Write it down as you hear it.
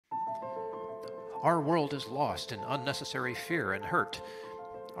Our world is lost in unnecessary fear and hurt.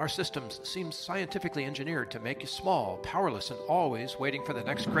 Our systems seem scientifically engineered to make you small, powerless, and always waiting for the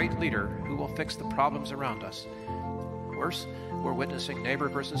next great leader who will fix the problems around us. Worse, we're witnessing neighbor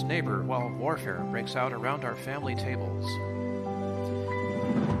versus neighbor while warfare breaks out around our family tables.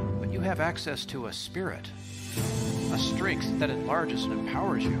 But you have access to a spirit, a strength that enlarges and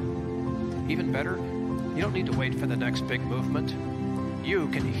empowers you. Even better, you don't need to wait for the next big movement. You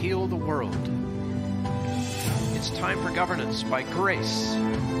can heal the world. It's time for governance by grace.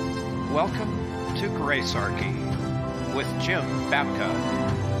 Welcome to Gracearchy with Jim Babka.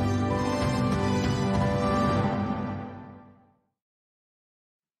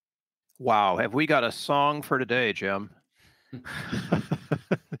 Wow, have we got a song for today, Jim?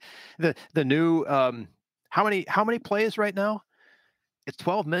 the new how many plays right now? It's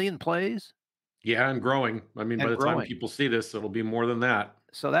 12 million plays. Yeah, and growing. I mean, by the time people see this, it'll be more than that.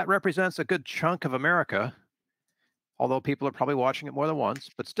 So that represents a good chunk of America. Although people are probably watching it more than once,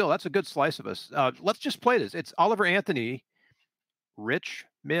 but still, that's a good slice of us. Let's just play this. It's Oliver Anthony, Rich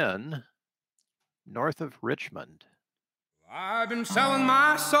Men North of Richmond. I've been selling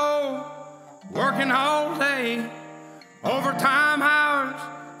my soul, working all day, overtime hours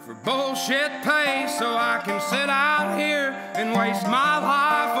for bullshit pay, so I can sit out here and waste my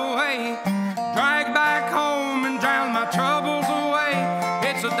life away, drag back home and drown my troubles away.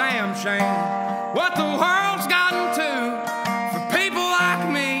 It's a damn shame what the world's gotten to for people like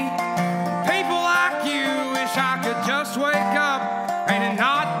me, people like you. Wish I could just wake up and it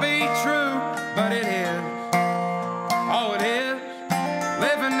not be true, but it is. Oh, it is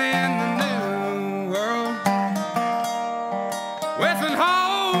living in the new world with an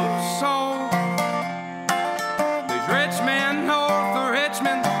whole soul. These rich men north of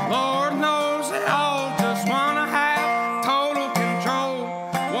Richmond, Lord knows they all just wanna have total control.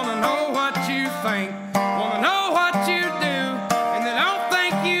 Wanna know what you think, wanna know what you do, and they don't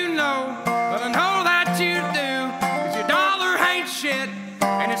think you know, but I know that you do, 'cause your dollar ain't shit,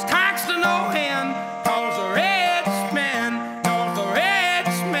 and it's taxed to no end, 'cause the rich men, north the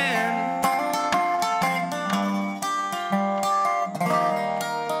rich men.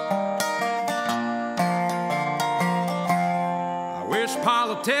 I wish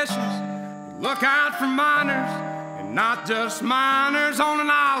politicians would look out for minors, and not just minors on an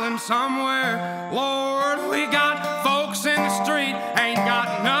island somewhere. Lord, we got folks in the street, ain't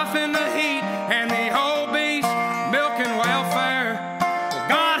got nothing to eat, and the whole beast milking welfare. Well,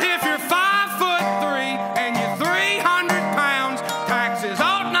 God, if you're 5'3" and you're 300 pounds, taxes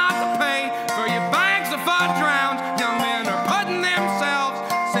ought not to pay for your bags of fudge rounds. Young men are putting themselves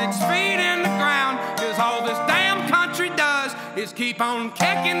 6 feet in the ground, 'cause all this damn country does is keep on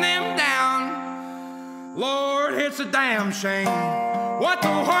kicking them down. Lord, it's a damn shame what the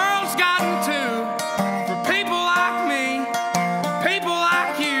world's gotten to for people like me, people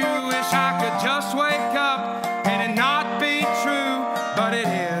like you. Wish I could just wake up and it not be true, but it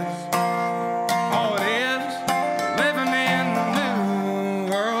is. Oh, it is living in the new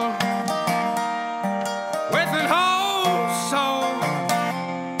world with an whole soul.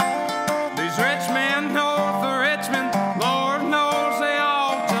 These rich men north of Richmond, Lord knows they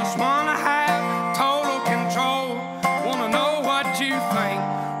all just wanna have total control. Wanna know what you think,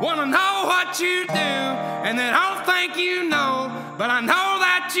 wanna know what you do, and they don't think you know, but I know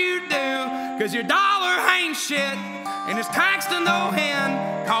that you do, 'cause your dollar ain't shit, and it's taxed to no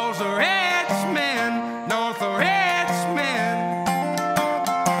end, 'cause the rich men, north of rich men.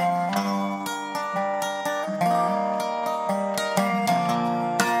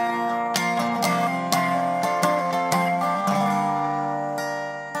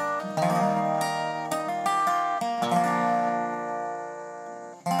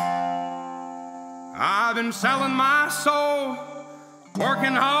 I've been selling my soul,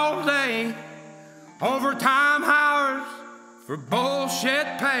 working all day, overtime hours for bullshit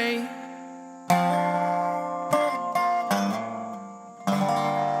pay.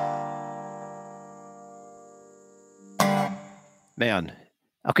 Man,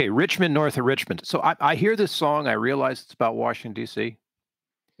 okay, Richmond North of Richmond. So I hear this song, I realize it's about Washington, D.C.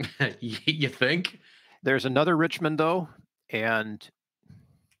 You think? There's another Richmond, though, and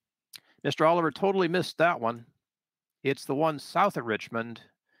Mr. Oliver totally missed that one. It's the one south of Richmond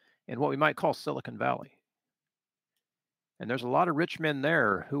in what we might call Silicon Valley. And there's a lot of rich men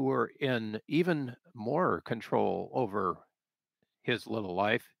there who were in even more control over his little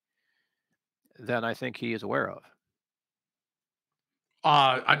life than I think he is aware of.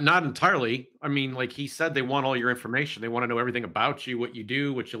 Not entirely. I mean, like he said, they want all your information. They want to know everything about you, what you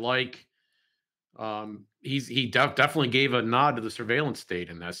do, what you like. He definitely gave a nod to the surveillance state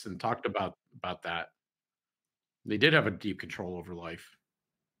in this and talked about about that. They did have a deep control over life.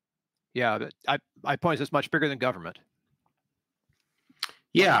 Yeah, but my point is it's much bigger than government. Much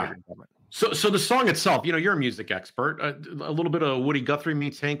Yeah. bigger than government. So the song itself, you know, you're a music expert. A little bit of Woody Guthrie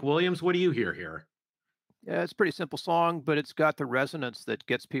meets Hank Williams. What do you hear here? Yeah, it's a pretty simple song, but it's got the resonance that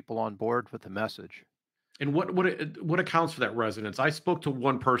gets people on board with the message. And what accounts for that resonance? I spoke to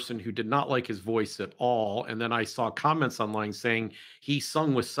one person who did not like his voice at all, and then I saw comments online saying he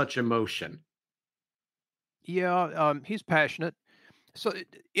sung with such emotion. Yeah, he's passionate. So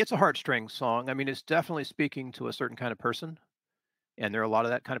it's a heartstring song. I mean, it's definitely speaking to a certain kind of person, and there are a lot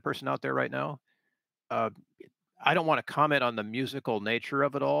of that kind of person out there right now. Uh, I don't want to comment on the musical nature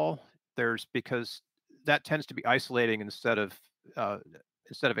of it all. Because that tends to be isolating uh,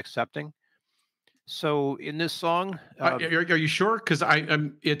 instead of accepting. So in this song, Are you sure? Because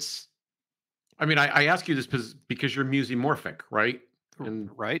it's. I mean, I ask you this because you're musimorphic, right? And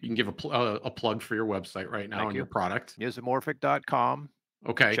right? you can give a plug for your website right now Thank and you. your product. Musomorphic.com.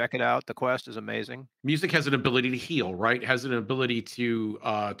 Okay. Check it out. The quest is amazing. Music has an ability to heal, right? Has an ability to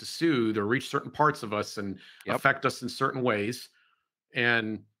soothe or reach certain parts of us and Yep. affect us in certain ways.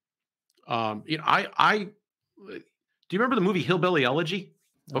 And you know, I do you remember the movie Hillbilly Elegy?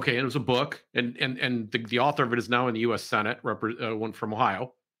 Okay, and it was a book, and the author of it is now in the U.S. Senate, one from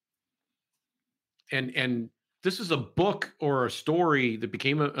Ohio. And this is a book or a story that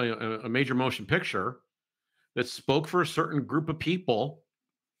became a major motion picture that spoke for a certain group of people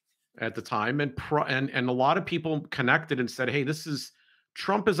at the time, and a lot of people connected and said, "Hey, this is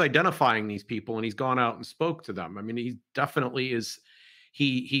Trump is identifying these people, and he's gone out and spoke to them." I mean, he definitely is.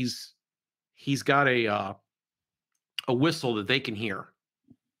 He's got a whistle that they can hear.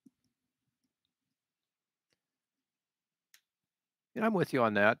 And I'm with you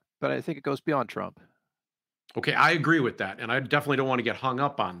on that, but I think it goes beyond Trump. Okay, I agree with that, and I definitely don't want to get hung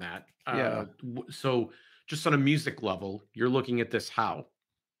up on that. Yeah. So, just on a music level, you're looking at this how?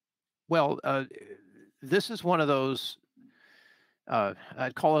 Well, this is one of those.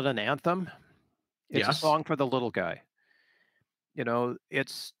 I'd call it an anthem. It's a Yes. song for the little guy. You know,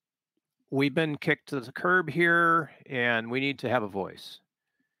 we've been kicked to the curb here, and we need to have a voice.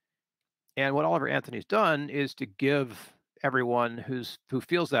 And what Oliver Anthony's done is to give everyone who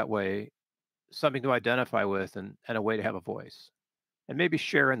feels that way something to identify with and a way to have a voice and maybe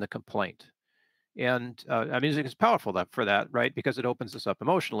share in the complaint. And music is powerful for that, right? Because it opens us up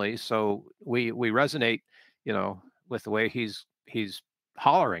emotionally. So we resonate, with the way he's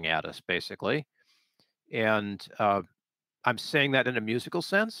hollering at us, basically. And I'm saying that in a musical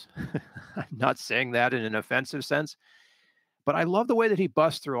sense. I'm not saying that in an offensive sense. But I love the way that he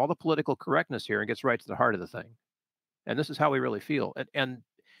busts through all the political correctness here and gets right to the heart of the thing. And this is how we really feel. And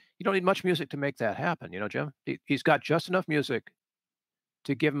you don't need much music to make that happen, Jim. He's got just enough music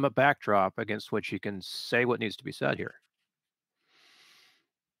to give him a backdrop against which he can say what needs to be said here.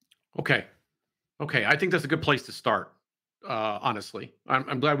 Okay. I think that's a good place to start. Honestly,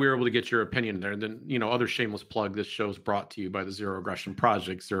 I'm glad we were able to get your opinion there. And then, other shameless plug, this show is brought to you by the Zero Aggression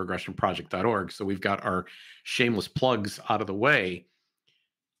Project, zeroaggressionproject.org. So we've got our shameless plugs out of the way.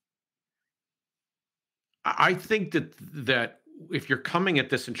 I think that if you're coming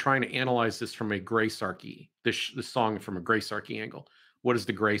at this and trying to analyze this from a Gracearchy, this song from a Gracearchy angle, what is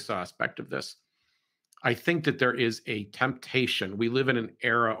the grace aspect of this? I think that there is a temptation. We live in an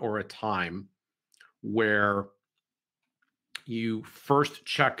era or a time where you first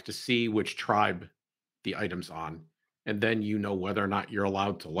check to see which tribe the item's on, and then whether or not you're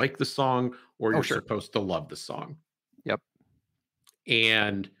allowed to like the song or you're supposed to love the song. Yep.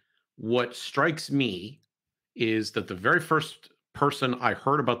 And what strikes me is that the very first person I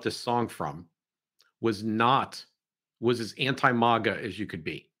heard about this song from was as anti-MAGA as you could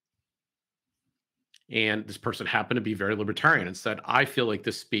be. And this person happened to be very libertarian and said, I feel like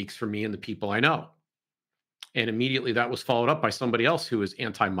this speaks for me and the people I know. And immediately that was followed up by somebody else who was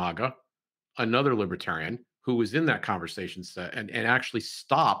anti-MAGA, another libertarian who was in that conversation set and actually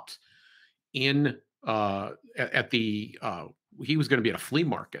stopped in at the he was going to be at a flea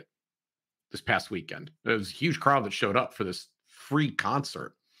market this past weekend. There was a huge crowd that showed up for this free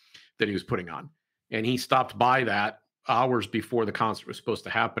concert that he was putting on. And he stopped by that hours before the concert was supposed to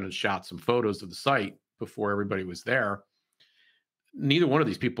happen and shot some photos of the site before everybody was there. Neither one of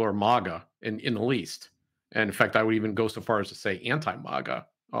these people are MAGA in the least. And in fact, I would even go so far as to say anti-MAGA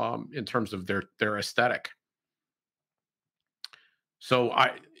in terms of their aesthetic. So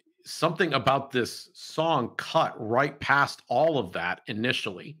something about this song cut right past all of that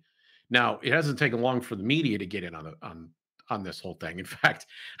initially. Now, it hasn't taken long for the media to get in on this whole thing. In fact,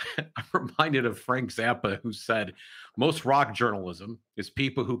 I'm reminded of Frank Zappa, who said most rock journalism is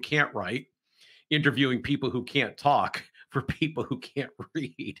people who can't write interviewing people who can't talk for people who can't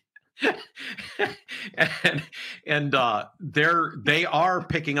read. they are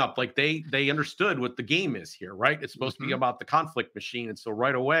picking up, like they understood what the game is here, right? It's supposed to be about the conflict machine, and so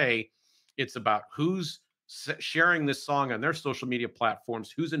right away it's about who's sharing this song on their social media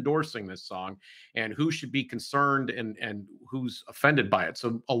platforms, who's endorsing this song, and who should be concerned and who's offended by it.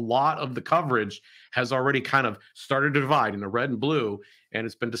 So a lot of the coverage has already kind of started to divide into red and blue, and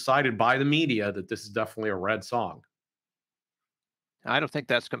it's been decided by the media that this is definitely a red song. I don't think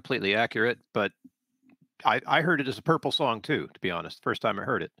that's completely accurate, but I heard it as a purple song too, to be honest, first time I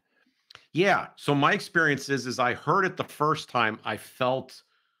heard it. Yeah. So my experience is I heard it the first time, I felt,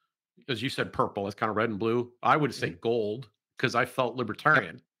 as you said, purple. It's kind of red and blue. I would say gold, because I felt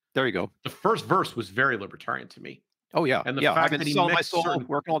libertarian. Yep. There you go. The first verse was very libertarian to me. Oh yeah. And the yeah, fact I've that been he selling my mixed soul, certain,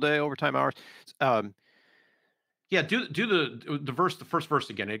 working all day, overtime hours. yeah, do the verse, the first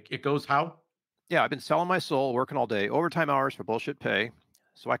verse again. It goes how? Yeah, I've been selling my soul, working all day, overtime hours for bullshit pay,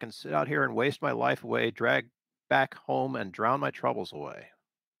 so I can sit out here and waste my life away, drag back home and drown my troubles away.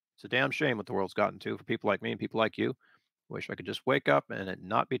 It's a damn shame what the world's gotten to for people like me and people like you. Wish I could just wake up and it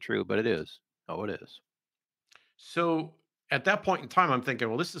not be true, but it is. Oh, it is. So at that point in time, I'm thinking,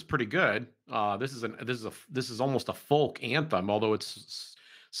 well, this is pretty good. This is almost a folk anthem, although it's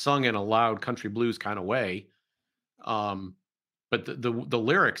sung in a loud country blues kind of way. But the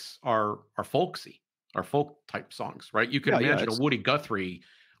lyrics are folksy, are folk type songs, right? You can imagine a Woody Guthrie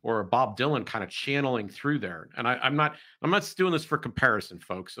or a Bob Dylan kind of channeling through there. And I'm not doing this for comparison,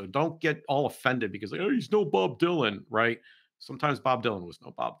 folks. So don't get all offended because like, oh, he's no Bob Dylan, right? Sometimes Bob Dylan was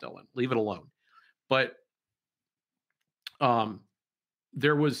no Bob Dylan. Leave it alone. But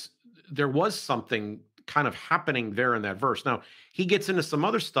there was something kind of happening there in that verse. Now he gets into some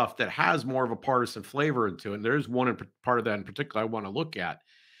other stuff that has more of a partisan flavor into it. And there's one part of that in particular I want to look at.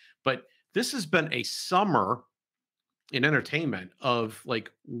 But this has been a summer in entertainment of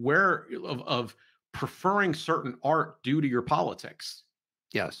like of preferring certain art due to your politics.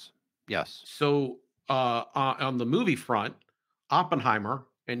 Yes. Yes. So on the movie front, Oppenheimer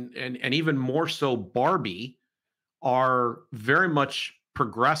and even more so Barbie are very much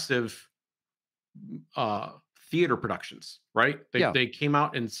progressive theater productions, right? They came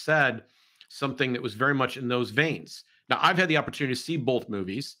out and said something that was very much in those veins. Now, I've had the opportunity to see both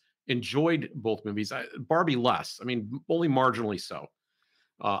movies, enjoyed both movies. Barbie less. I mean, only marginally so.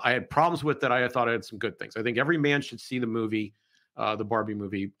 I had problems with that. I thought I had some good things. I think every man should see the movie, the Barbie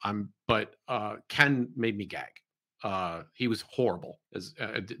movie. But Ken made me gag. He was horrible.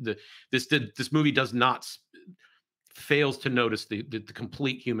 This movie does not fails to notice the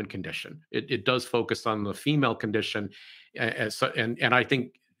complete human condition. It does focus on the female condition, and I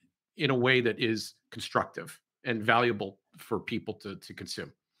think in a way that is constructive and valuable for people to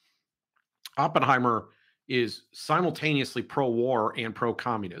consume. Oppenheimer is simultaneously pro-war and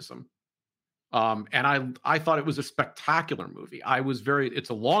pro-communism. And I thought it was a spectacular movie. It's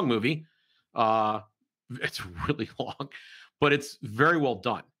a long movie. It's really long, but it's very well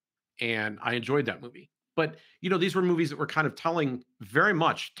done. And I enjoyed that movie. But, these were movies that were kind of telling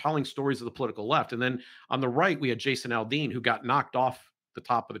stories of the political left. And then on the right, we had Jason Aldean, who got knocked off the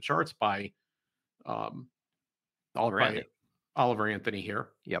top of the charts by Oliver Anthony here.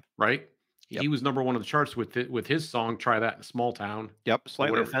 Yep. Right? Yep. He was number one on the charts with his song, Try That in a Small Town. Yep.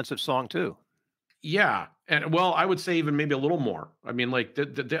 Slightly offensive song, too. Yeah. And well, I would say even maybe a little more. I mean, like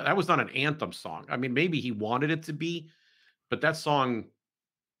that was not an anthem song. I mean, maybe he wanted it to be, but that song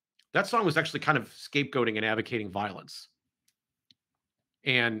was actually kind of scapegoating and advocating violence.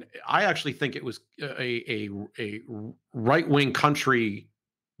 And I actually think it was a right-wing country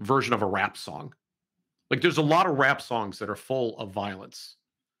version of a rap song. Like there's a lot of rap songs that are full of violence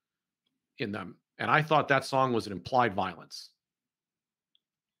in them. And I thought that song was an implied violence.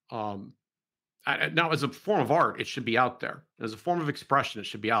 Now, as a form of art, it should be out there. As a form of expression, it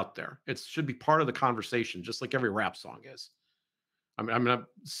should be out there. It should be part of the conversation, just like every rap song is. I mean,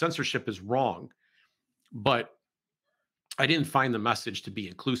 censorship is wrong, but I didn't find the message to be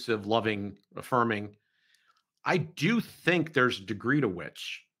inclusive, loving, affirming. I do think there's a degree to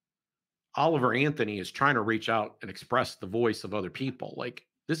which Oliver Anthony is trying to reach out and express the voice of other people. Like,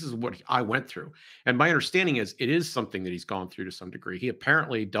 this is what I went through. And my understanding is it is something that he's gone through to some degree. He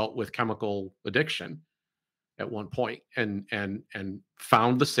apparently dealt with chemical addiction at one point and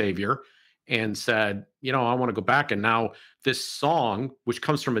found the savior and said, I want to go back. And now this song, which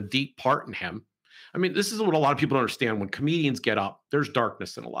comes from a deep part in him. I mean, this is what a lot of people don't understand. When comedians get up, there's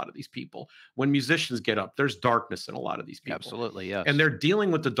darkness in a lot of these people. When musicians get up, there's darkness in a lot of these people. Absolutely, yes. And they're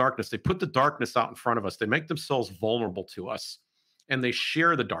dealing with the darkness. They put the darkness out in front of us. They make themselves vulnerable to us, and they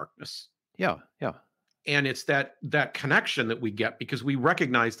share the darkness. Yeah, yeah. And it's that connection that we get because we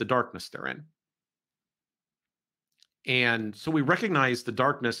recognize the darkness they're in. And so we recognize the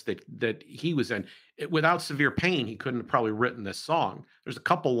darkness that he was in. Without severe pain, he couldn't have probably written this song. There's a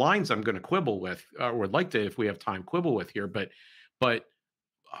couple lines I'm going to quibble with, or would like to, if we have time, quibble with here. But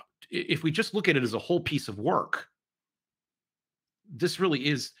if we just look at it as a whole piece of work, this really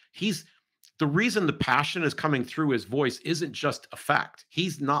is. The reason the passion is coming through his voice isn't just a fact.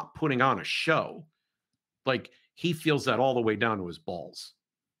 He's not putting on a show. Like, he feels that all the way down to his balls.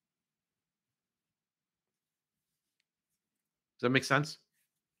 Does that make sense?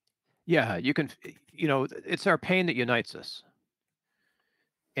 Yeah, you can, it's our pain that unites us.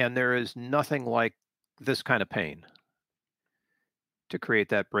 And there is nothing like this kind of pain to create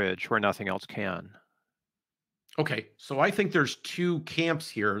that bridge where nothing else can. Okay, so I think there's two camps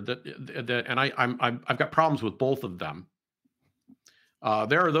here and I've got problems with both of them.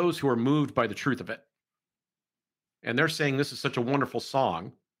 There are those who are moved by the truth of it, and they're saying this is such a wonderful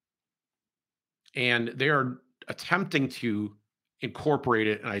song, and they are attempting to incorporate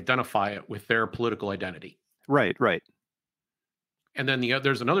it and identify it with their political identity. Right, right. And then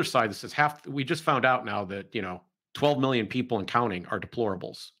there's another side that says we just found out now that 12 million people and counting are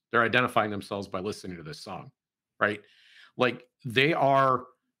deplorables. They're identifying themselves by listening to this song, right? Like, they are.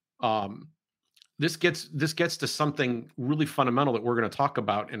 This gets to something really fundamental that we're going to talk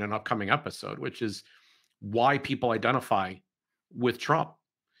about in an upcoming episode, which is why people identify with Trump.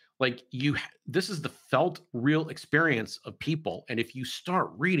 Like, this is the felt real experience of people. And if you start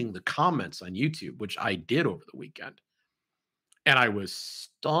reading the comments on YouTube, which I did over the weekend, and I was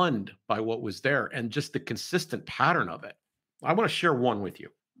stunned by what was there and just the consistent pattern of it. I want to share one with you.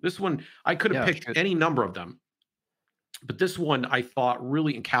 This one, I could have picked any number of them, but this one I thought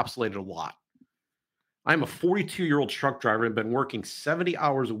really encapsulated a lot. I'm a 42-year-old truck driver and been working 70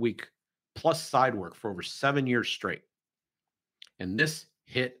 hours a week plus side work for over 7 years straight. And this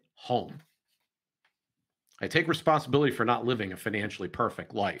hit home. I take responsibility for not living a financially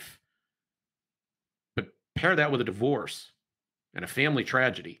perfect life. But pair that with a divorce and a family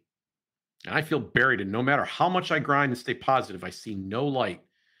tragedy, and I feel buried, and no matter how much I grind and stay positive, I see no light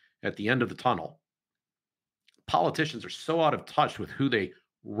at the end of the tunnel. Politicians are so out of touch with who they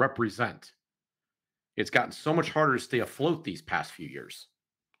represent. It's gotten so much harder to stay afloat these past few years.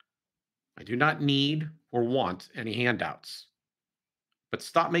 I do not need or want any handouts, but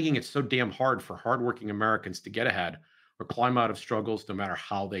stop making it so damn hard for hardworking Americans to get ahead or climb out of struggles, no matter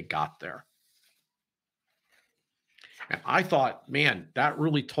how they got there. And I thought, man, that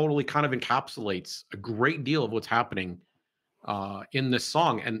really totally kind of encapsulates a great deal of what's happening in this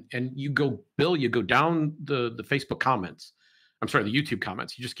song. And you go, Bill, you go down the Facebook comments. I'm sorry, the YouTube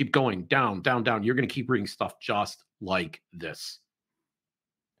comments. You just keep going down, down, down. You're going to keep reading stuff just like this.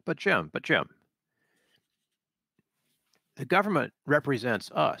 But Jim, the government represents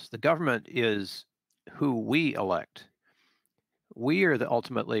us. The government is who we elect. We are the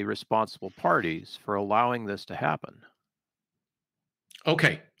ultimately responsible parties for allowing this to happen.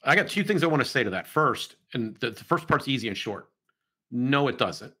 Okay, I got two things I want to say to that. First, and the first part's easy and short. No, it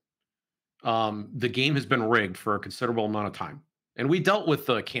doesn't. The game has been rigged for a considerable amount of time. And we dealt with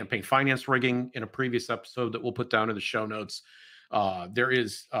the campaign finance rigging in a previous episode that we'll put down in the show notes. There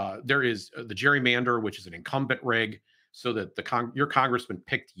is the gerrymander, which is an incumbent rig, so that your congressman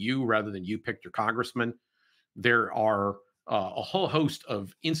picked you rather than you picked your congressman. There are a whole host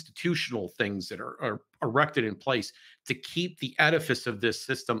of institutional things that are erected in place to keep the edifice of this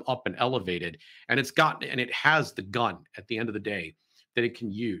system up and elevated. And it has the gun at the end of the day that it can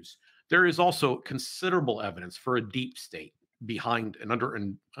use. There is also considerable evidence for a deep state behind and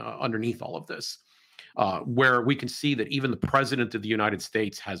underneath all of this, where we can see that even the president of the United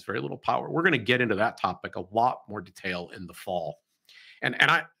States has very little power. We're going to get into that topic a lot more detail in the fall. And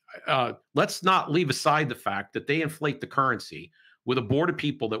let's not leave aside the fact that they inflate the currency with a board of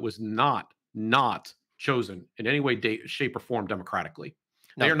people that was not chosen in any way, shape, or form democratically.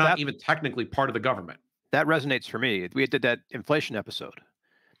 They are not even technically part of the government. That resonates for me. We did that inflation episode.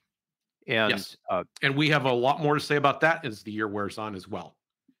 And yes. And we have a lot more to say about that as the year wears on as well.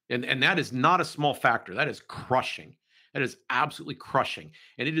 And that is not a small factor. That is crushing. That is absolutely crushing.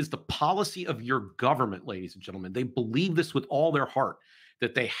 And it is the policy of your government, ladies and gentlemen. They believe this with all their heart,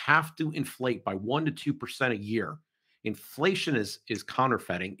 that they have to inflate by 1% to 2% a year. Inflation is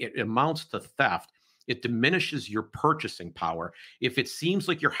counterfeiting. It amounts to theft. It diminishes your purchasing power. If it seems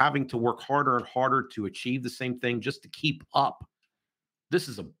like you're having to work harder and harder to achieve the same thing just to keep up, this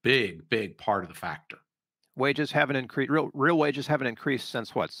is a big, big part of the factor. Wages haven't increased. Real wages haven't increased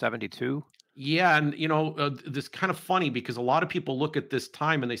since what, 72? Yeah, and this kind of funny because a lot of people look at this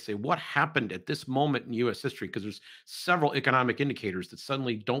time and they say, "What happened at this moment in U.S. history?" Because there's several economic indicators that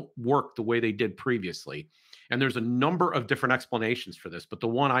suddenly don't work the way they did previously, and there's a number of different explanations for this. But the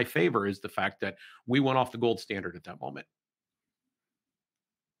one I favor is the fact that we went off the gold standard at that moment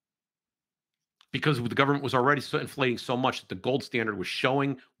because the government was already inflating so much that the gold standard was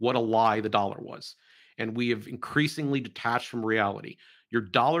showing what a lie the dollar was, and we have increasingly detached from reality. Your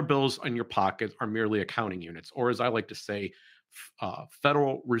dollar bills in your pocket are merely accounting units, or as I like to say,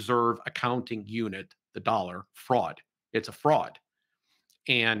 Federal Reserve accounting unit, the dollar, fraud. It's a fraud.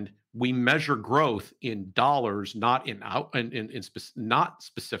 And we measure growth in dollars, not not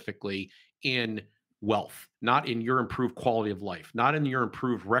specifically in wealth, not in your improved quality of life, not in your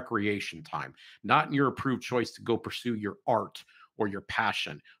improved recreation time, not in your improved choice to go pursue your art or your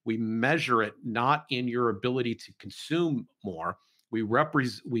passion. We measure it not in your ability to consume more. We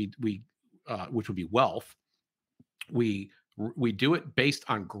represent which would be wealth. We do it based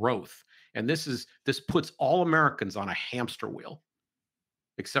on growth, and this puts all Americans on a hamster wheel,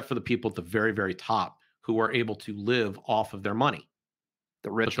 except for the people at the very, very top who are able to live off of their money. The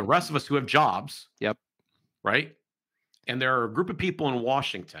But rich. the rest of us who have jobs, Yep. right? And there are a group of people in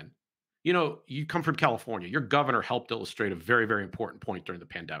Washington. You come from California. Your governor helped illustrate a very, very important point during the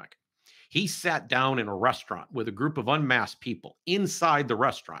pandemic. He sat down in a restaurant with a group of unmasked people inside the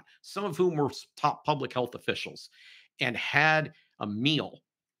restaurant, some of whom were top public health officials, and had a meal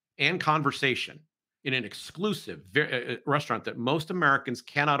and conversation in an exclusive restaurant that most Americans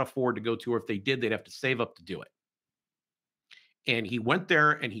cannot afford to go to, or if they did, they'd have to save up to do it. And he went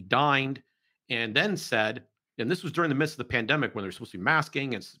there and he dined and then said, and this was during the midst of the pandemic when they're supposed to be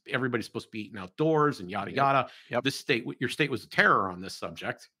masking and everybody's supposed to be eating outdoors and yada, yada. Yep. Your state was a terror on this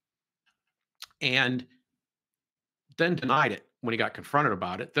subject. And then denied it when he got confronted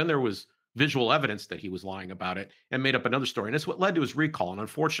about it. Then there was visual evidence that he was lying about it and made up another story. And that's what led to his recall. And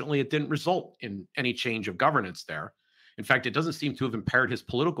unfortunately, it didn't result in any change of governance there. In fact, it doesn't seem to have impaired his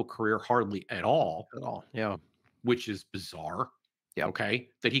political career hardly at all. At all. Yeah. Which is bizarre. Yeah. Okay.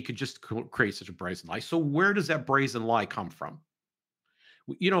 That he could just create such a brazen lie. So where does that brazen lie come from?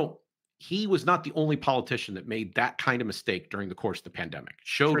 He was not the only politician that made that kind of mistake during the course of the pandemic.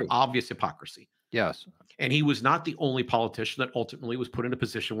 Showed True. obvious hypocrisy. Yes. And he was not the only politician that ultimately was put in a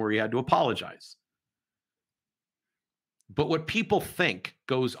position where he had to apologize. But what people think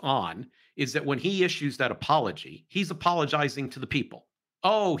goes on is that when he issues that apology, he's apologizing to the people.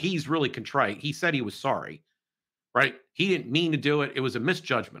 Oh, he's really contrite. He said he was sorry, right? He didn't mean to do it. It was a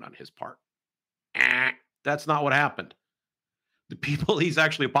misjudgment on his part. That's not what happened. The people he's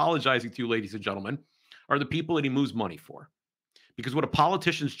actually apologizing to, ladies and gentlemen, are the people that he moves money for. Because what a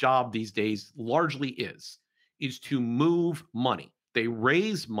politician's job these days largely is to move money. They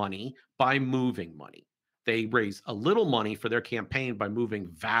raise money by moving money. They raise a little money for their campaign by moving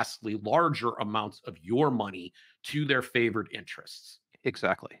vastly larger amounts of your money to their favored interests.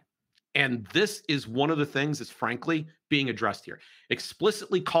 Exactly. And this is one of the things that's frankly being addressed here.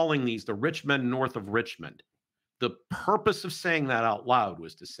 Explicitly calling these the rich men north of Richmond. The purpose of saying that out loud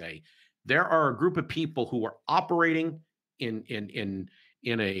was to say there are a group of people who are operating in a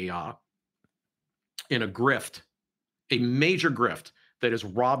grift, a major grift that is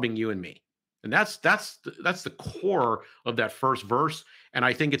robbing you and me. And that's the core of that first verse. And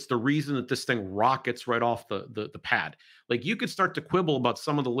I think it's the reason that this thing rockets right off the pad. Like, you could start to quibble about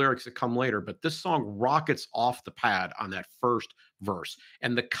some of the lyrics that come later, but this song rockets off the pad on that first verse.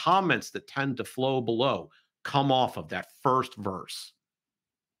 And the comments that tend to flow below come off of that first verse.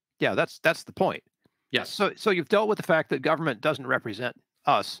 Yeah, that's the point. Yes. So you've dealt with the fact that government doesn't represent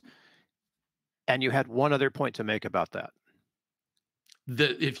us, and you had one other point to make about that.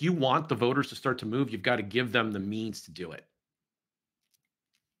 If you want the voters to start to move, you've got to give them the means to do it.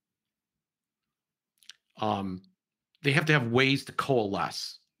 They have to have ways to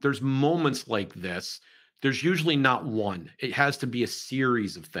coalesce. There's moments like this. There's usually not one. It has to be a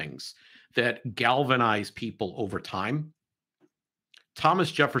series of things that galvanize people over time.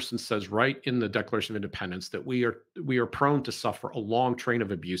 Thomas Jefferson says right in the Declaration of Independence that we are prone to suffer a long train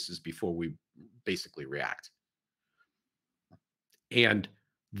of abuses before we basically react. And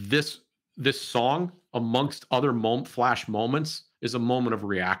this song, amongst other flash moments, is a moment of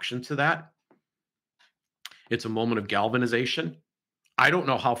reaction to that. It's a moment of galvanization. I don't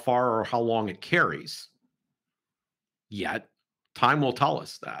know how far or how long it carries yet. Time will tell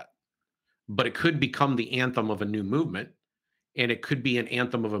us that. But it could become the anthem of a new movement. And it could be an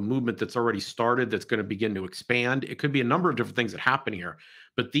anthem of a movement that's already started, that's going to begin to expand. It could be a number of different things that happen here.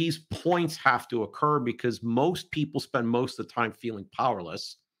 But these points have to occur because most people spend most of the time feeling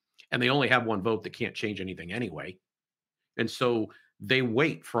powerless. and they only have one vote that can't change anything anyway. And so they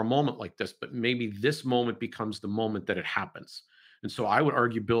wait for a moment like this, but maybe this moment becomes the moment that it happens. And so I would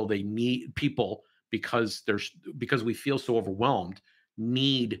argue, Bill, they need people because we feel so overwhelmed,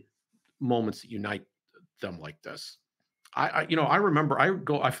 need moments that unite them like this. I remember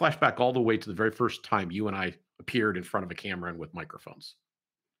I flash back all the way to the very first time you and I appeared in front of a camera and with microphones.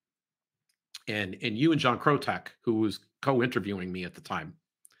 And you and John Krotek, who was co-interviewing me at the time,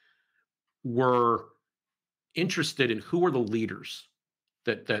 were interested in who are the leaders,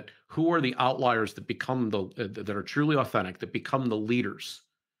 that who are the outliers that become that are truly authentic, that become the leaders.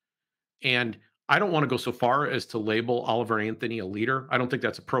 And I don't want to go so far as to label Oliver Anthony a leader. I don't think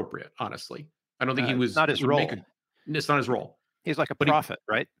that's appropriate, honestly. I don't think he was not his role. It's not his role. He's like a prophet,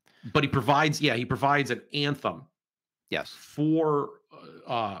 right? But he provides an anthem. Yes. For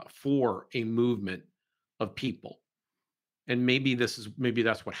a movement of people. And maybe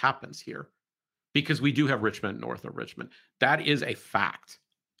that's what happens here, because we do have Men North of Richmond. That is a fact.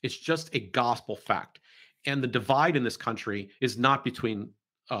 It's just a gospel fact. And the divide in this country is not between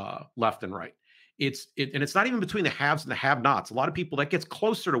left and right. And it's not even between the haves and the have-nots. A lot of people, that gets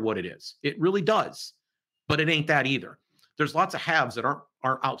closer to what it is. It really does. But it ain't that either. There's lots of haves that aren't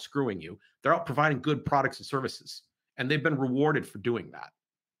out screwing you. They're out providing good products and services. And they've been rewarded for doing that.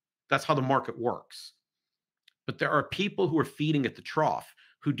 That's how the market works. But there are people who are feeding at the trough,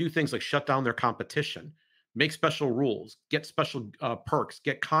 who do things like shut down their competition, make special rules, get special perks,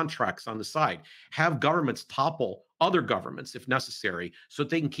 get contracts on the side, have governments topple other governments if necessary so that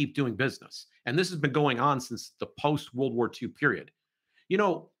they can keep doing business. And this has been going on since the post-World War II period.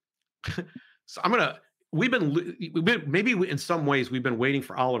 So maybe in some ways we've been waiting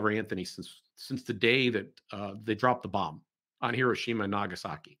for Oliver Anthony since the day that they dropped the bomb on Hiroshima and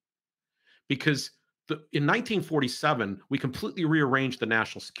Nagasaki. Because in 1947, we completely rearranged the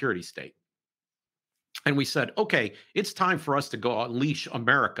national security state. And we said, okay, it's time for us to go unleash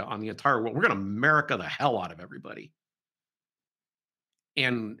America on the entire world. We're going to America the hell out of everybody.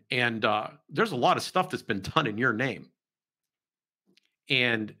 And there's a lot of stuff that's been done in your name.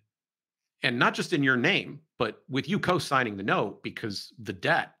 And not just in your name, but with you co-signing the note, because the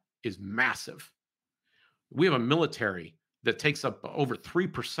debt is massive. We have a military that takes up over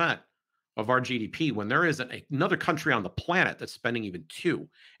 3% of our GDP, when there isn't another country on the planet that's spending even 2%,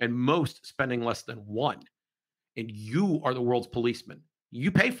 and most spending less than 1%. And you are the world's policeman. You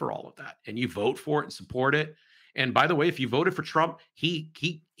pay for all of that, and you vote for it and support it. And by the way, if you voted for Trump,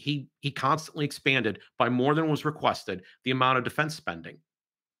 he constantly expanded by more than was requested the amount of defense spending.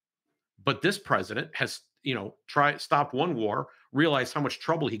 But this president has, stopped one war, realized how much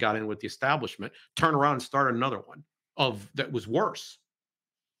trouble he got in with the establishment, turn around and start another one that was worse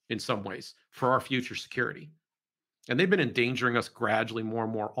in some ways for our future security. And they've been endangering us gradually more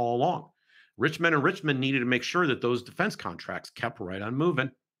and more all along. Men and Richmond needed to make sure that those defense contracts kept right on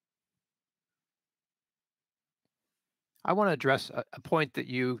moving. I want to address a point that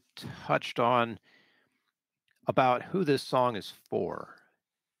you touched on about who this song is for.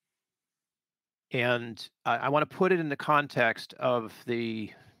 And I want to put it in the context of the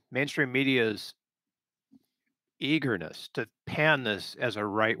mainstream media's eagerness to pan this as a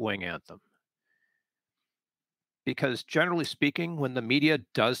right-wing anthem. Because generally speaking, when the media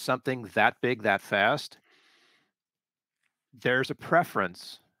does something that big, that fast, there's a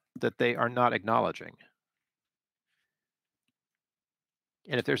preference that they are not acknowledging.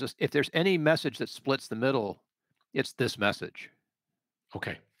 And if there's any message that splits the middle, it's this message.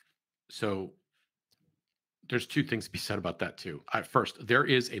 Okay. So there's two things to be said about that too. First, there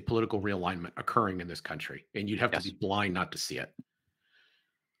is a political realignment occurring in this country, and you'd have to be blind not to see it.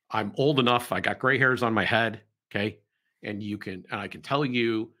 I'm old enough. I got gray hairs on my head. Okay. And I can tell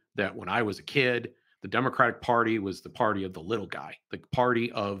you that when I was a kid, the Democratic Party was the party of the little guy, the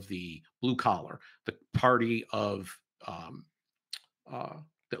party of the blue collar, the party of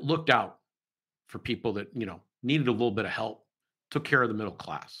that looked out for people that, needed a little bit of help, took care of the middle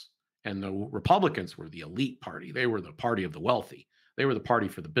class. And the Republicans were the elite party. They were the party of the wealthy. They were the party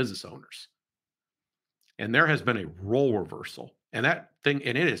for the business owners. And there has been a role reversal. And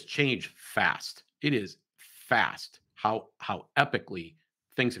it has changed fast. It is fast how epically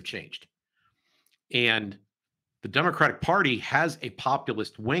things have changed. And the Democratic Party has a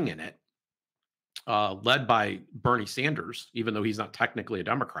populist wing in it, led by Bernie Sanders, even though he's not technically a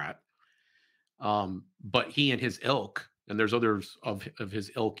Democrat. But he and his ilk, and there's others of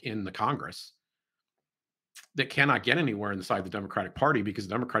his ilk in the Congress, that cannot get anywhere inside the Democratic Party because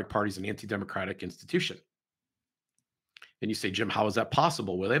the Democratic Party is an anti-democratic institution. And you say, Jim, how is that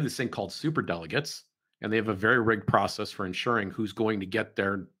possible? Well, they have this thing called superdelegates, And they have a very rigged process for ensuring who's going to get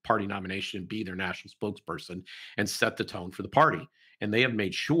their party nomination and be their national spokesperson and set the tone for the party. And they have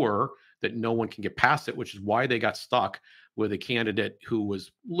made sure that no one can get past it, which is why they got stuck with a candidate who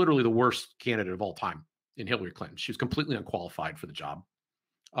was literally the worst candidate of all time in Hillary Clinton. She was completely unqualified for the job.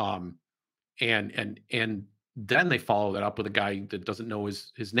 And then they follow that up with a guy that doesn't know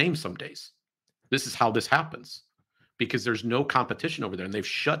his name some days. This is how this happens, because there's no competition over there. And they've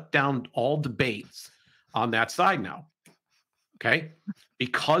shut down all debates on that side now. Okay.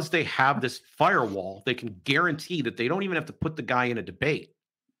 Because they have this firewall, they can guarantee that they don't even have to put the guy in a debate.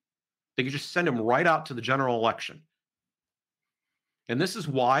 They can just send him right out to the general election. And this is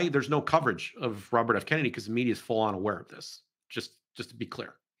why there's no coverage of Robert F. Kennedy, because the media is full on aware of this. Just to be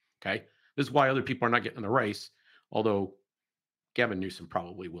clear. Okay. This is why other people are not getting in the race, although Gavin Newsom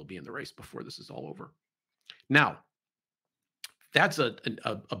probably will be in the race before this is all over. Now, that's a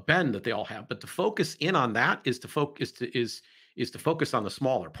bend that they all have, but to focus in on that is to focus on the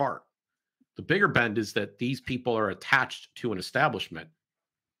smaller part. The bigger bend is that these people are attached to an establishment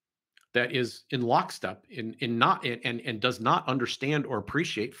that is in lockstep and does not understand or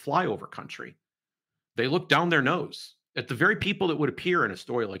appreciate flyover country. They look down their nose at the very people that would appear in a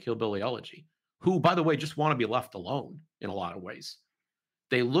story like Hillbilly Elegy, who, by the way, just want to be left alone in a lot of ways.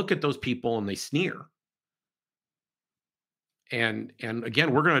 They look at those people and they sneer. And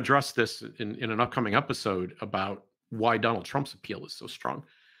again, we're going to address this in an upcoming episode about why Donald Trump's appeal is so strong.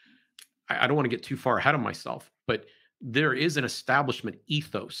 I don't want to get too far ahead of myself, but there is an establishment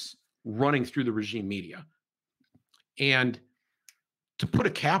ethos running through the regime media. And to put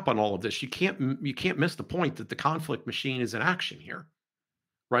a cap on all of this, you can't miss the point that the conflict machine is in action here,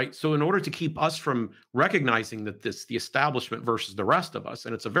 right? So in order to keep us from recognizing that the establishment versus the rest of us,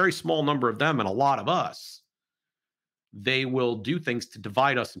 and it's a very small number of them and a lot of us, they will do things to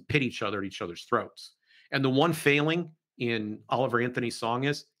divide us and pit each other at each other's throats. And the one failing in Oliver Anthony's song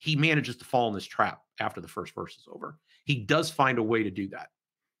is he manages to fall in this trap after the first verse is over. He does find a way to do that.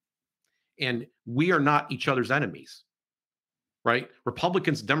 And we are not each other's enemies, right?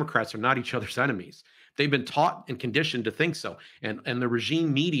 Republicans and Democrats are not each other's enemies. They've been taught and conditioned to think so. And the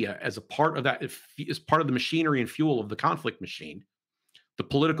regime media, as a part of that, is part of the machinery and fuel of the conflict machine. The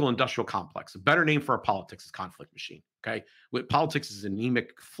political industrial complex. A better name for our politics is conflict machine. Okay. Politics is an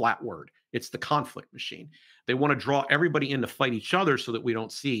anemic, flat word. It's the conflict machine. They want to draw everybody in to fight each other so that we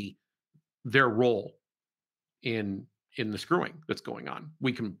don't see their role in the screwing that's going on.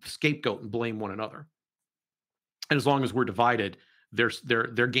 We can scapegoat and blame one another. And as long as we're divided,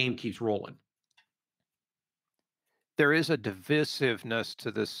 their game keeps rolling. There is a divisiveness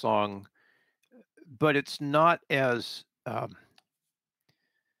to this song, but it's not as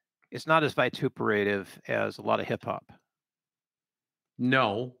vituperative as a lot of hip hop.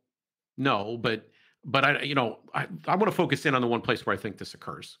 No, but I want to focus in on the one place where I think this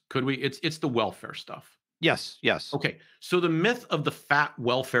occurs. Could we? It's the welfare stuff. Yes. Okay. So the myth of the fat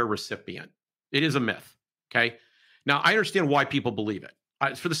welfare recipient, it is a myth. Okay. Now I understand why people believe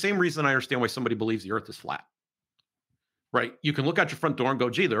it. For the same reason I understand why somebody believes the earth is flat. Right? You can look out your front door and go,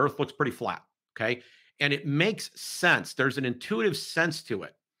 gee, the earth looks pretty flat. Okay. And it makes sense. There's an intuitive sense to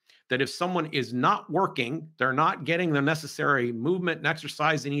it that if someone is not working, they're not getting the necessary movement and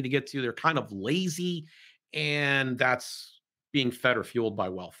exercise they need to get to, they're kind of lazy, and that's being fed or fueled by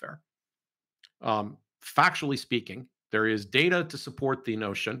welfare. Factually speaking, there is data to support the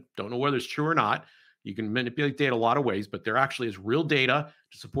notion. Don't know whether it's true or not. You can manipulate data a lot of ways, but there actually is real data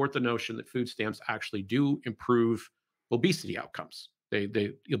to support the notion that food stamps actually do improve obesity outcomes.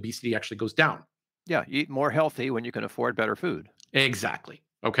 The obesity actually goes down. Yeah, you eat more healthy when you can afford better food. Exactly.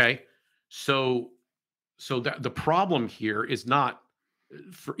 Okay. So that the problem here is not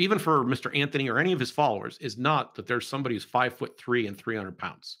even for Mr. Anthony or any of his followers, is not that there's somebody who's 5'3" and 300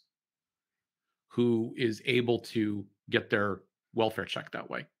 pounds who is able to get their welfare check that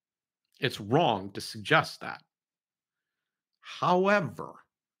way. It's wrong to suggest that. However,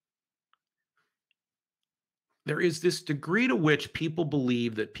 there is this degree to which people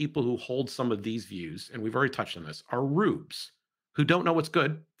believe that people who hold some of these views, and we've already touched on this, are rubes who don't know what's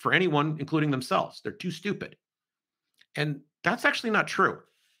good for anyone, including themselves. They're too stupid. And that's actually not true.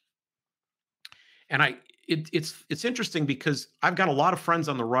 And it's interesting because I've got a lot of friends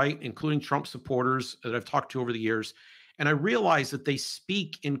on the right, including Trump supporters that I've talked to over the years. And I realize that they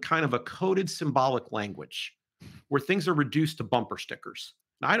speak in kind of a coded symbolic language where things are reduced to bumper stickers.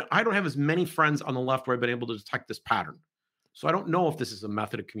 Now, I don't have as many friends on the left where I've been able to detect this pattern. So I don't know if this is a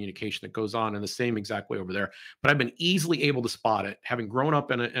method of communication that goes on in the same exact way over there, but I've been easily able to spot it, having grown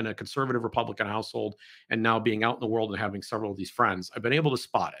up in a conservative Republican household and now being out in the world and having several of these friends. I've been able to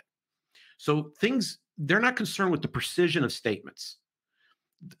spot it. So things they're not concerned with the precision of statements.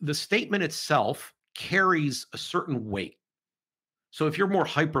 The statement itself carries a certain weight. So if you're more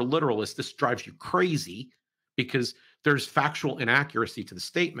hyper literalist, this drives you crazy because there's factual inaccuracy to the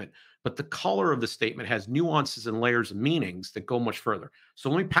statement, but the color of the statement has nuances and layers of meanings that go much further. So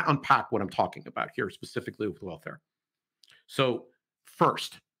let me unpack what I'm talking about here, specifically with welfare. So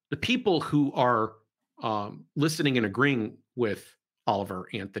first, the people who are listening and agreeing with Oliver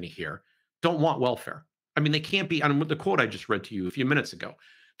Anthony here don't want welfare. I mean, they can't be, and with the quote I just read to you a few minutes ago,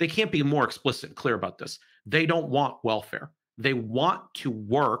 they can't be more explicit and clear about this. They don't want welfare. They want to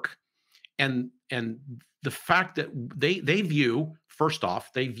work, and the fact that they view, first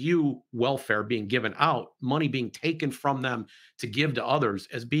off, they view welfare being given out, money being taken from them to give to others,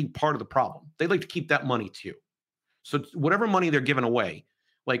 as being part of the problem. They like to keep that money too. So whatever money they're giving away,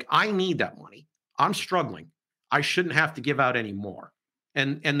 like, I need that money. I'm struggling. I shouldn't have to give out any more.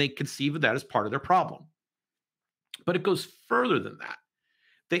 And they conceive of that as part of their problem. But it goes further than that.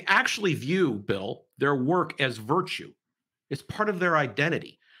 They actually view, Bill, their work as virtue. It's part of their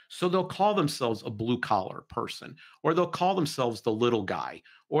identity. So they'll call themselves a blue collar person, or they'll call themselves the little guy,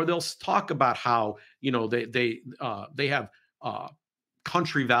 or they'll talk about how, you know, they have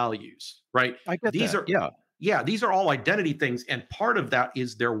country values, right? I get These that. are these are all identity things, and part of that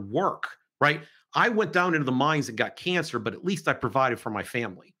is their work, right? I went down into the mines and got cancer, but at least I provided for my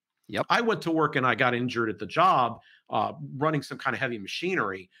family. Yep. I went to work and I got injured at the job, running some kind of heavy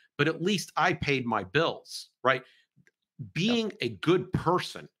machinery, but at least I paid my bills, right? Being a good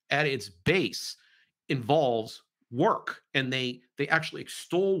person at its base involves work, and they actually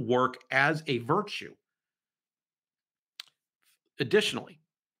extol work as a virtue. Additionally,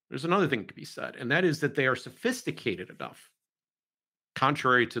 there's another thing to be said, and that is that they are sophisticated enough,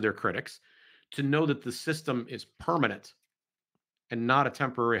 contrary to their critics, to know that the system is permanent and not a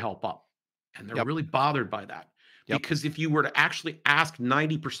temporary help up. And they're really bothered by that. Because if you were to actually ask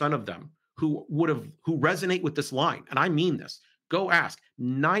 90% of them who resonate with this line, and I mean this, go ask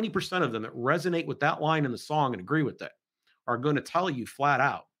 90% of them that resonate with that line in the song and agree with it, are going to tell you flat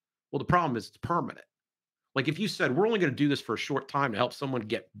out, well, the problem is it's permanent. Like, if you said, we're only going to do this for a short time to help someone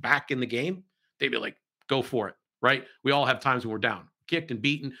get back in the game, they'd be like, go for it, right? We all have times when we're down, kicked and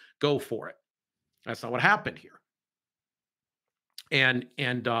beaten, go for it. That's not what happened here. And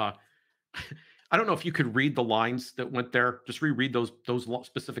I don't know if you could read the lines that went there. Just reread those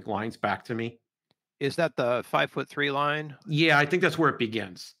specific lines back to me. Is that the 5'3" line? Yeah, I think that's where it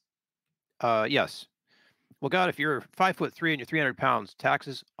begins. Yes. Well, God, if you're 5'3" and you're 300 pounds,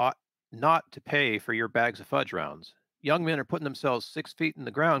 taxes ought not to pay for your bags of fudge rounds. Young men are putting themselves 6 feet in the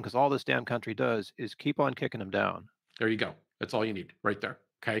ground because all this damn country does is keep on kicking them down. There you go. That's all you need right there.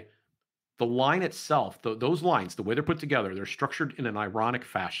 Okay. The line itself, those lines, the way they're put together, they're structured in an ironic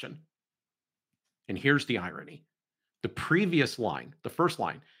fashion. And here's the irony. The previous line, the first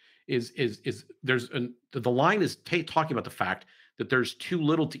line, the line is talking about the fact that there's too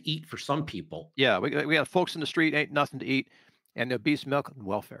little to eat for some people. Yeah, we got folks in the street, ain't nothing to eat, and the beast milk and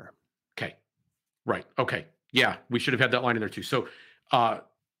welfare. Okay. Right. Okay. Yeah, we should have had that line in there too. So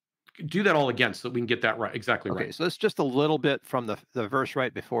do that all again so that we can get that right. Exactly right. Okay, so it's just a little bit from the verse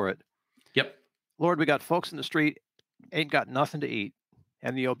right before it. Yep. Lord, we got folks in the street, ain't got nothing to eat,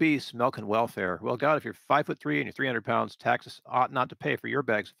 and the obese milking welfare. Well, God, if you're 5'3" and you're 300 pounds, taxes ought not to pay for your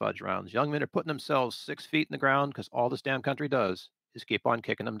bags of fudge rounds. Young men are putting themselves 6 feet in the ground because all this damn country does is keep on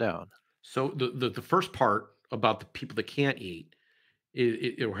kicking them down. So the first part about the people that can't eat,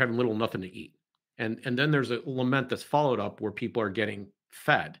 we're having little nothing to eat. And then there's a lament that's followed up where people are getting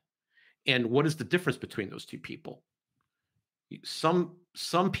fed. And what is the difference between those two people?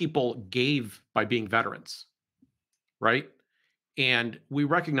 Some people gave by being veterans, right? And we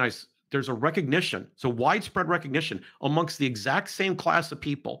recognize there's a recognition, so widespread recognition amongst the exact same class of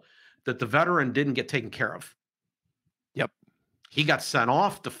people that the veteran didn't get taken care of. Yep. He got sent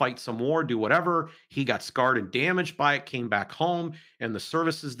off to fight some war, do whatever. He got scarred and damaged by it, came back home, and the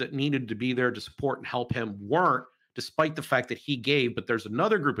services that needed to be there to support and help him weren't, despite the fact that he gave. But there's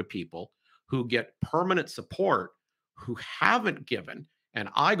another group of people who get permanent support who haven't given, and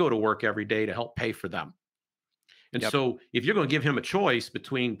I go to work every day to help pay for them. And so if you're going to give him a choice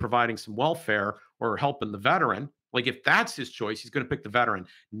between providing some welfare or helping the veteran, like, if that's his choice, he's going to pick the veteran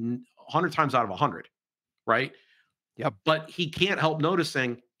 100 times out of 100, right? Yep. But he can't help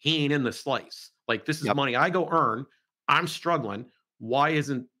noticing he ain't in the slice. Like, this is money I go earn. I'm struggling. Why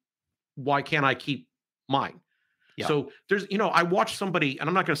can't I keep mine? Yep. So there's, I watched somebody, and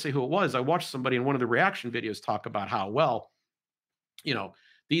I'm not going to say who it was. I watched somebody in one of the reaction videos talk about how, well,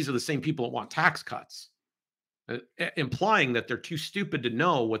 these are the same people that want tax cuts, implying that they're too stupid to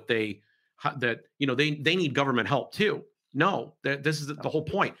know that they need government help too. No, this is the whole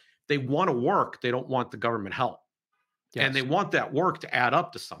point. They want to work. They don't want the government help. And they Yes. want that work to add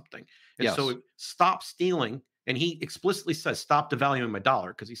up to something. And Yes. so stop stealing. And he explicitly says, stop devaluing my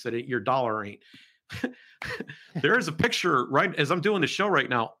dollar, because he said your dollar ain't. There is a picture right as I'm doing the show right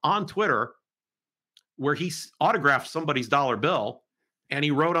now on Twitter where he autographed somebody's dollar bill and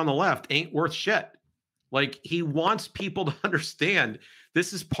he wrote on the left, ain't worth shit. Like, he wants people to understand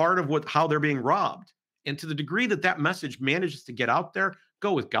this is part of how they're being robbed. And to the degree that that message manages to get out there,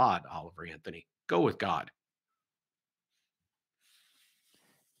 go with God, Oliver Anthony. Go with God.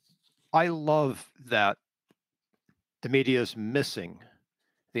 I love that the media is missing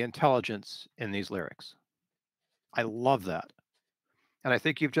the intelligence in these lyrics. I love that. And I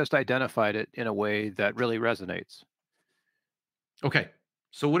think you've just identified it in a way that really resonates. Okay.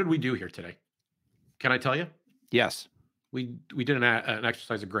 So what did we do here today? Can I tell you? Yes. We did an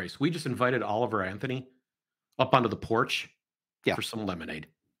exercise of grace. We just invited Oliver Anthony up onto the porch for some lemonade.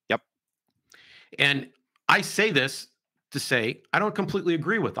 Yep. And I say this to say I don't completely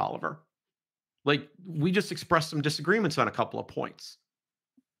agree with Oliver. Like, we just expressed some disagreements on a couple of points.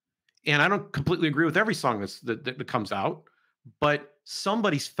 And I don't completely agree with every song that comes out, but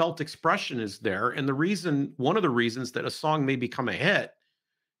somebody's felt expression is there. And one of the reasons that a song may become a hit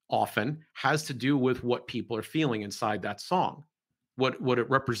often has to do with what people are feeling inside that song, what it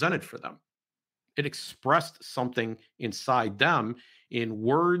represented for them. It expressed something inside them in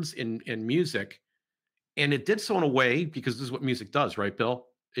words, in music. And it did so in a way, because this is what music does, right, Bill?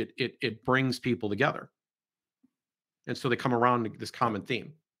 It brings people together. And so they come around this common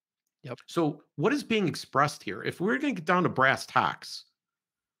theme. Yep. So what is being expressed here? If we're going to get down to brass tacks,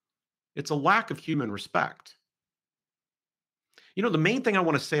 it's a lack of human respect. The main thing I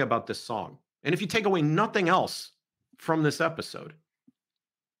want to say about this song, and if you take away nothing else from this episode,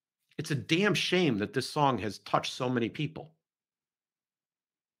 it's a damn shame that this song has touched so many people.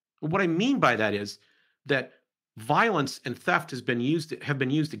 What I mean by that is that violence and theft have been used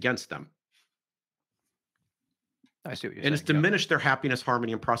against them. I see what you're saying. And it's diminished their happiness,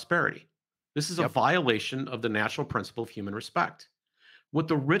 harmony, and prosperity. This is a violation of the natural principle of human respect. What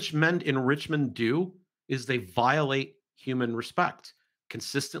the rich men in Richmond do is they violate human respect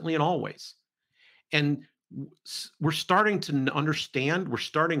consistently and always. And we're starting to understand,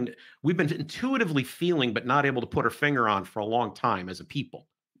 we've been intuitively feeling, but not able to put our finger on for a long time as a people.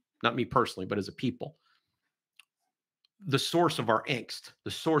 Not me personally, but as a people. The source of our angst,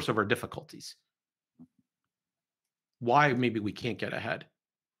 the source of our difficulties. Why maybe we can't get ahead.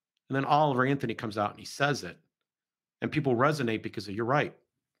 And then Oliver Anthony comes out and he says it. And people resonate because you're right.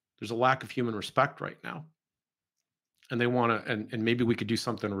 There's a lack of human respect right now. And they want to, and maybe we could do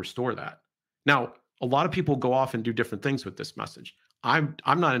something to restore that. Now, a lot of people go off and do different things with this message. I'm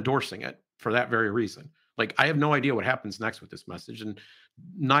not endorsing it for that very reason. Like, I have no idea what happens next with this message. And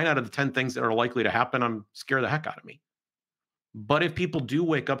 9 out of the 10 things that are likely to happen, I'm scared the heck out of me. But if people do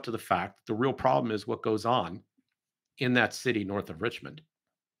wake up to the fact that the real problem is what goes on in that city north of Richmond,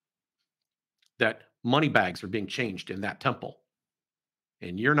 that money bags are being changed in that temple,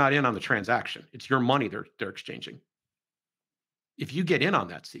 and you're not in on the transaction. It's your money they're exchanging. If you get in on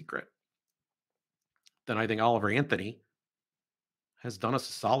that secret, then I think Oliver Anthony has done us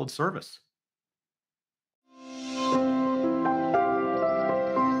a solid service.